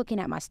 I'm looking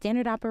at my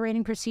standard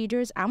operating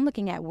procedures. I'm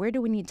looking at where do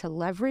we need to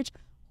leverage?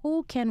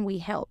 Who can we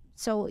help?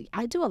 So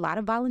I do a lot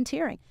of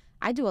volunteering.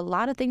 I do a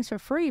lot of things for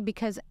free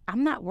because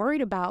I'm not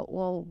worried about,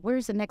 well,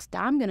 where's the next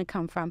dime going to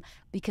come from?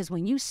 Because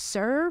when you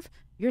serve,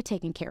 you're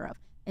taken care of.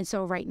 And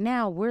so right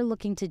now we're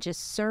looking to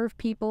just serve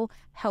people,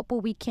 help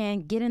what we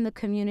can, get in the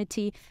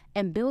community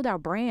and build our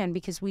brand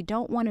because we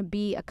don't want to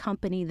be a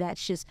company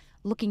that's just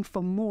looking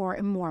for more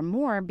and more and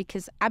more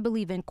because I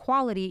believe in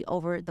quality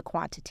over the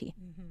quantity.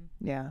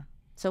 Yeah.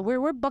 So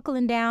we're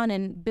buckling down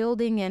and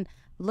building and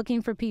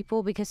looking for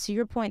people because to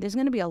your point, there's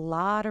going to be a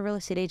lot of real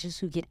estate agents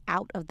who get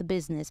out of the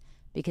business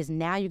because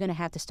now you're going to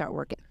have to start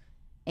working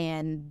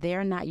and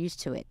they're not used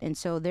to it. And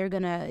so they're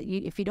going to,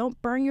 if you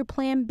don't burn your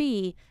plan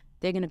B,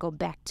 they're going to go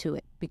back to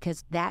it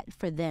because that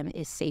for them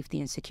is safety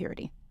and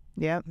security.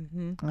 Yep.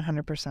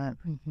 100%.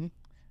 All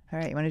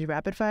right. You want to do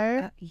rapid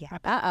fire?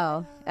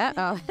 Yeah.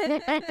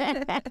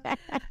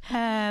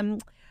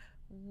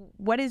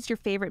 What is your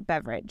favorite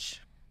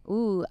beverage?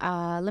 Ooh,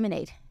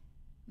 lemonade.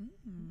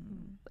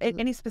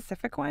 Any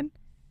specific one?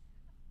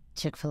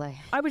 Chick-fil-A.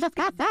 I was just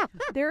gonna say,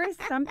 there is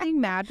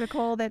something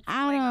magical that's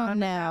I don't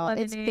know.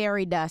 It's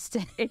fairy dust.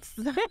 It's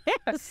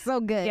so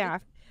good. Yeah.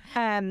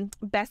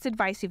 Best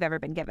advice you've ever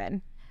been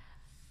given?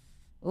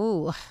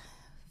 Ooh,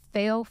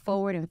 fail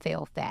forward and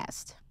fail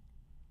fast.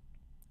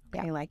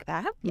 Yeah. I like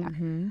that.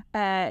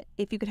 Yeah.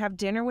 If you could have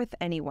dinner with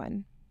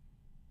anyone.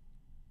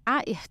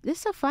 This is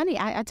so funny.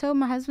 I told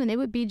my husband it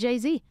would be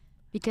Jay-Z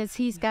because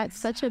he's got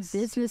such a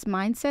business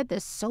mindset.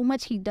 There's so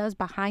much he does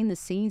behind the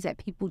scenes that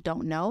people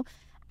don't know.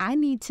 I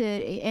need to,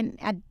 and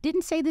I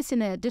didn't say this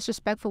in a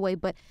disrespectful way,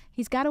 but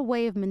he's got a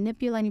way of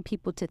manipulating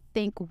people to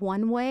think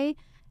one way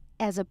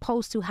as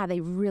opposed to how they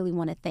really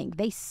want to think.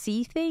 They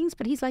see things,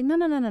 but he's like, no.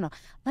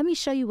 Let me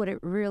show you what it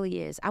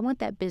really is. I want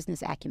that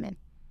business acumen.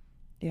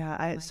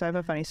 Yeah, so I have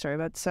a funny story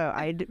about, so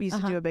I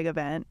used to do a big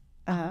event,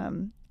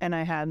 and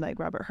I had like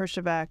Robert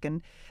Herjavec,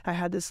 and I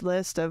had this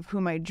list of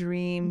who my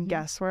dream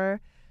guests were.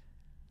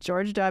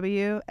 George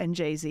W. and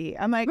Jay-Z.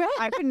 I'm like,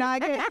 I could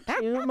not get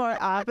two more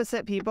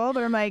opposite people,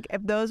 but I'm like,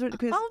 if those were,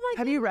 because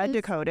have you read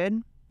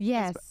Decoded?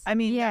 Yes. I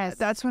mean,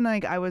 that's when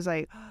like I was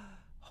like,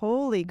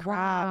 holy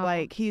crap,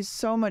 like he's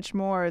so much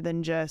more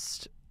than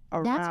just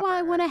a That's rapper. why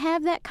I want to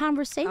have that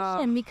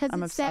conversation, because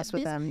I'm it's obsessed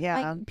with them.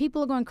 Yeah. Like,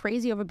 people are going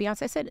crazy over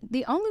Beyonce. I said,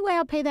 the only way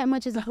I'll pay that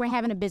much is if we're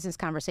having a business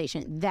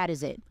conversation. That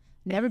is it.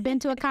 Never been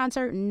to a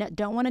concert,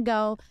 don't want to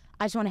go.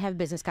 I just want to have a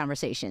business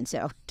conversation.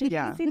 So do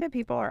you see that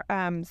people are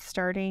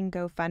starting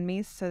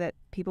GoFundMes so that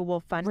people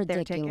will fund their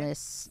tickets?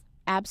 Ridiculous.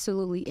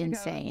 Absolutely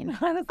insane.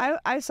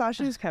 I saw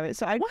she was coming.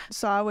 So I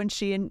saw when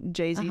she and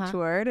Jay-Z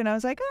toured, and I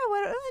was like,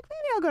 oh,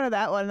 maybe I'll go to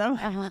that one. And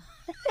I'm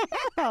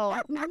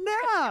like,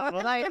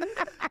 no. Like,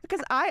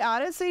 because I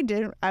honestly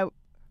didn't,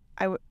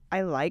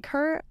 I like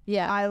her.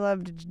 Yeah. I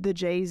loved the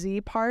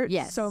Jay-Z part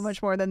so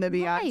much more than the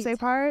Beyonce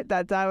part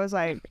that I was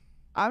like,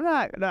 I'm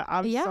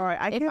sorry.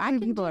 I can't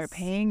believe people are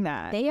paying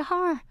that. They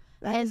are.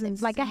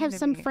 And like I have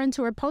some friends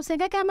who are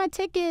posting, I got my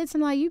tickets.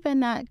 And like, you better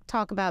not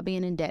talk about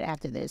being in debt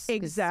after this.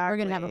 Exactly. We're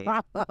going to have a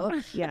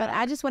problem. But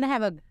I just want to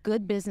have a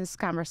good business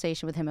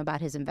conversation with him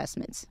about his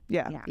investments.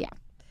 Yeah.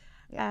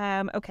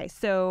 Okay.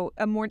 So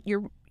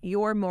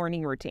your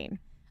morning routine.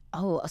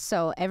 Oh,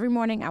 so every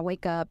morning I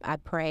wake up, I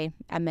pray,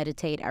 I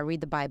meditate, I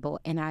read the Bible,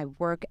 and I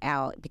work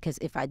out, because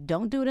if I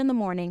don't do it in the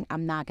morning,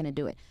 I'm not going to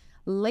do it.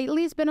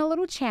 Lately, it's been a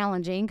little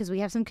challenging because we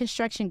have some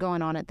construction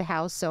going on at the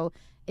house. So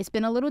it's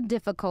been a little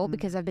difficult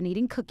because I've been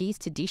eating cookies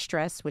to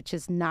de-stress, which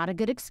is not a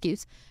good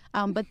excuse.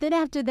 But then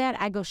after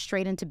that, I go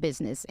straight into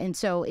business. And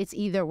so it's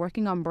either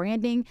working on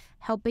branding,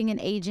 helping an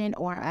agent,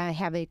 or I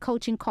have a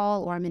coaching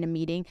call, or I'm in a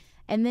meeting.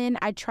 And then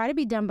I try to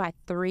be done by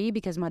 3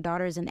 because my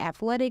daughter is in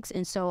athletics.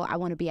 And so I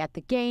want to be at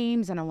the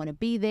games and I want to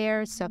be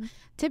there. So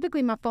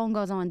typically my phone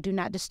goes on do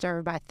not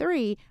disturb by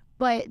 3.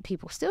 But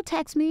people still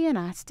text me and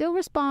I still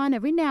respond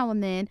every now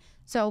and then.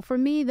 So for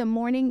me, the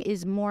morning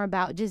is more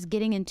about just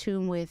getting in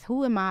tune with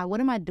who am I,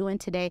 what am I doing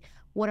today,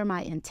 what are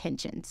my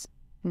intentions.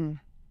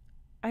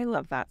 I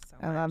love that so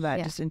much. I love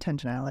that, just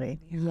intentionality.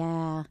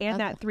 Yeah. And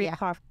that 3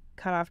 o'clock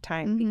cutoff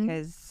time,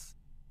 because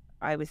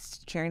I was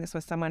sharing this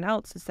with someone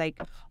else. It's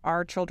like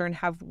our children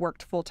have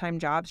worked full-time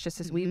jobs just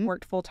as we've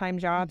worked full-time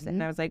jobs.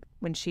 And I was like,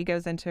 when she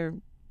goes into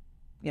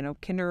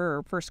kinder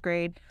or first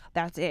grade,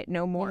 that's it.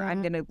 No more.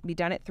 I'm going to be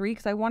done at 3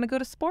 because I want to go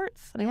to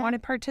sports and I want to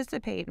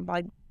participate and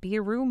like be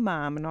a room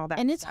mom and all that.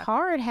 And it's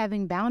hard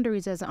having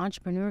boundaries as an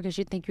entrepreneur because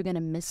you think you're going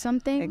to miss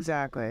something.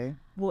 Exactly.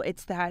 Well,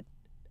 it's that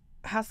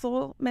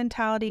hustle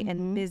mentality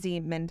and busy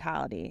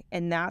mentality.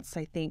 And that's,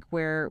 I think,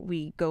 where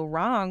we go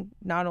wrong,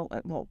 not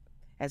only,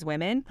 as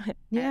women,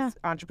 as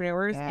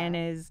entrepreneurs, and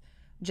as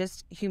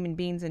just human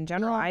beings in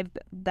general.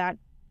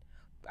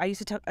 I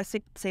used to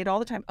say it all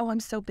the time. Oh, I'm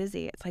so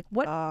busy. It's like,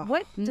 what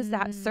does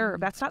that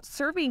serve? That's not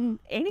serving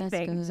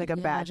anything. It's like a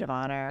badge of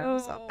honor.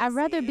 I'd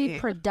rather be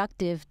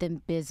productive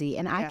than busy.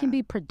 And I can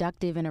be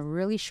productive in a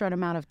really short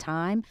amount of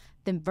time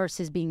than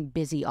versus being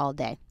busy all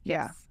day.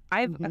 Yeah. I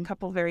have a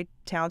couple of very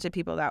talented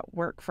people that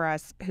work for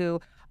us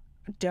who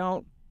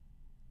don't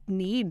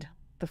need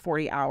the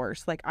 40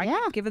 hours. Like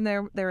I give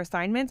them their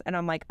assignments and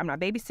I'm like, I'm not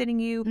babysitting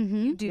you.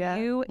 You do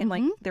you. And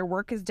like their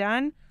work is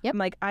done. I'm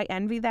like, I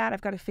envy that.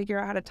 I've got to figure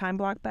out how to time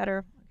block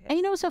better. And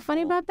you know what's so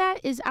funny about that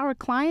is our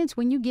clients,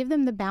 when you give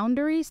them the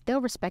boundaries,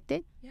 they'll respect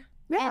it.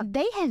 And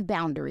they have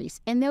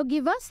boundaries and they'll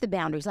give us the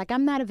boundaries. Like,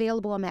 I'm not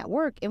available, I'm at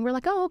work. And we're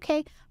like, oh,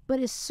 okay. But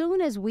as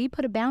soon as we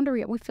put a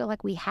boundary, we feel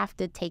like we have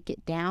to take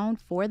it down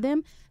for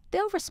them.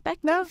 They'll respect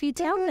it if you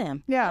tell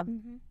them. Yeah.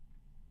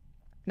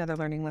 Another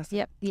learning lesson.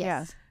 Yep.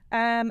 Yes.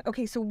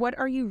 Okay, so what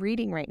are you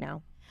reading right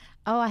now?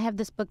 Oh, I have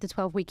this book, The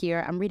 12-Week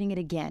Year. I'm reading it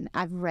again.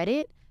 I've read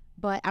it,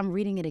 but I'm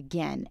reading it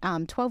again.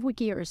 12-Week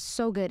Year is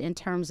so good in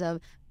terms of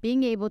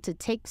being able to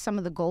take some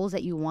of the goals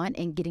that you want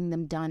and getting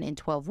them done in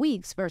 12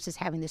 weeks versus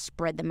having to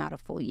spread them out a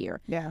full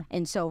year. Yeah.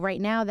 And so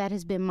right now, that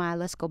has been my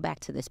let's go back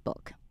to this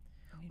book.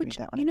 Which,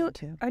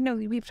 too. I know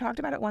we've talked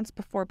about it once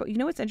before, but you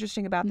know what's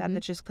interesting about that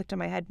just clicked on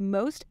my head?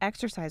 Most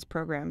exercise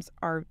programs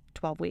are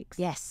 12 weeks.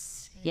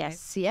 Yes.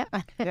 Yes. Yeah.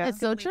 That's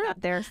so true.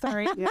 There,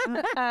 sorry.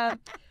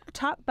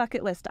 Top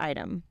bucket list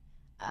item.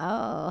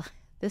 Oh,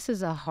 this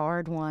is a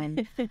hard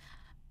one.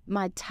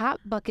 My top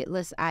bucket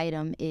list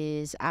item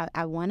is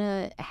I want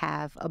to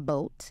have a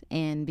boat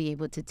and be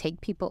able to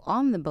take people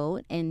on the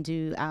boat and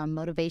do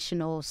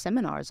motivational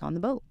seminars on the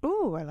boat.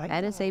 Ooh, I like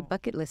that. That is a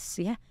bucket list.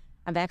 Yeah.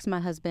 I've asked my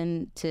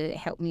husband to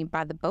help me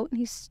buy the boat, and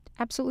he's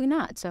absolutely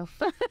not. So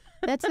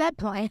that's that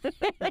plan.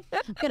 I'm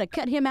going to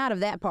cut him out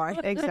of that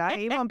part.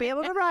 Exactly. He won't be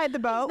able to ride the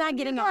boat. He's not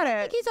getting on it.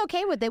 I think he's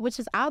okay with it, which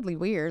is oddly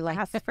weird. Like,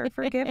 ask for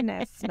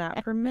forgiveness,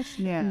 not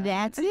permission. Yeah.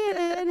 That's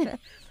it.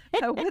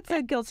 So what's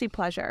a guilty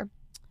pleasure?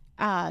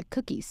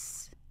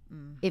 Cookies.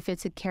 If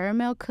it's a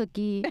caramel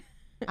cookie,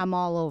 I'm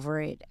all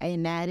over it.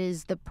 And that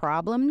is the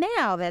problem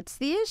now. That's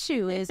the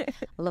issue is I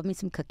love me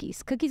some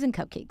cookies. Cookies and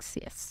cupcakes,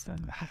 yes. I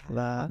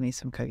love me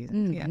some cookies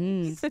and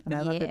cupcakes. And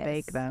I love to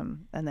bake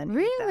them and then eat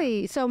them.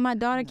 Really? So my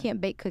daughter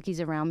can't bake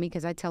cookies around me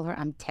because I tell her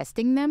I'm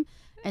testing them.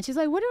 And she's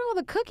like, where did all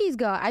the cookies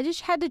go? I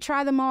just had to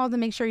try them all to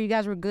make sure you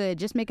guys were good.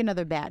 Just make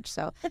another batch.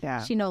 So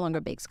she no longer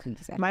bakes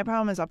cookies. My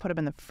problem is I'll put them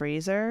in the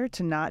freezer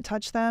to not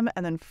touch them,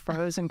 and then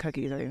frozen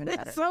cookies are even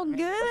better. It's so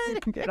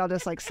good. I'll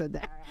just like sit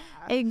there.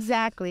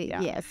 Exactly.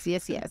 Yeah. Yes.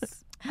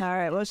 All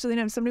right. Well,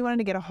 Shelyna, if somebody wanted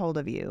to get a hold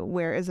of you,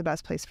 where is the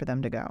best place for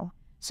them to go?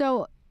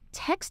 So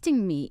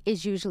texting me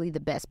is usually the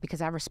best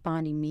because I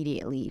respond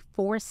immediately.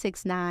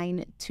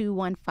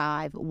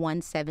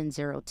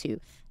 469-215-1702.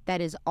 That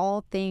is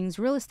all things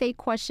real estate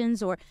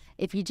questions, or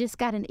if you just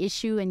got an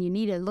issue and you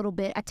need a little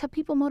bit. I tell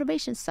people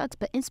motivation sucks,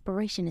 but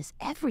inspiration is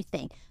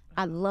everything.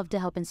 I'd love to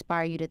help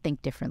inspire you to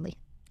think differently.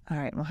 All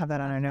right. We'll have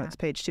that on our notes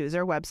page too. Is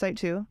there a website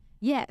too?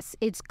 Yes.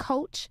 It's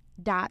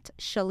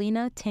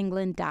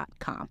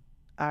coach.shelynatinglin.com.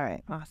 All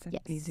right. Awesome.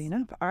 Yes. Easy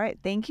enough. All right.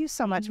 Thank you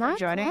so much for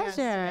joining us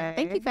My pleasure. today.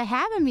 Thank you for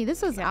having me.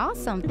 This was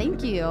awesome.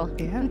 Thank you.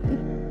 Yeah.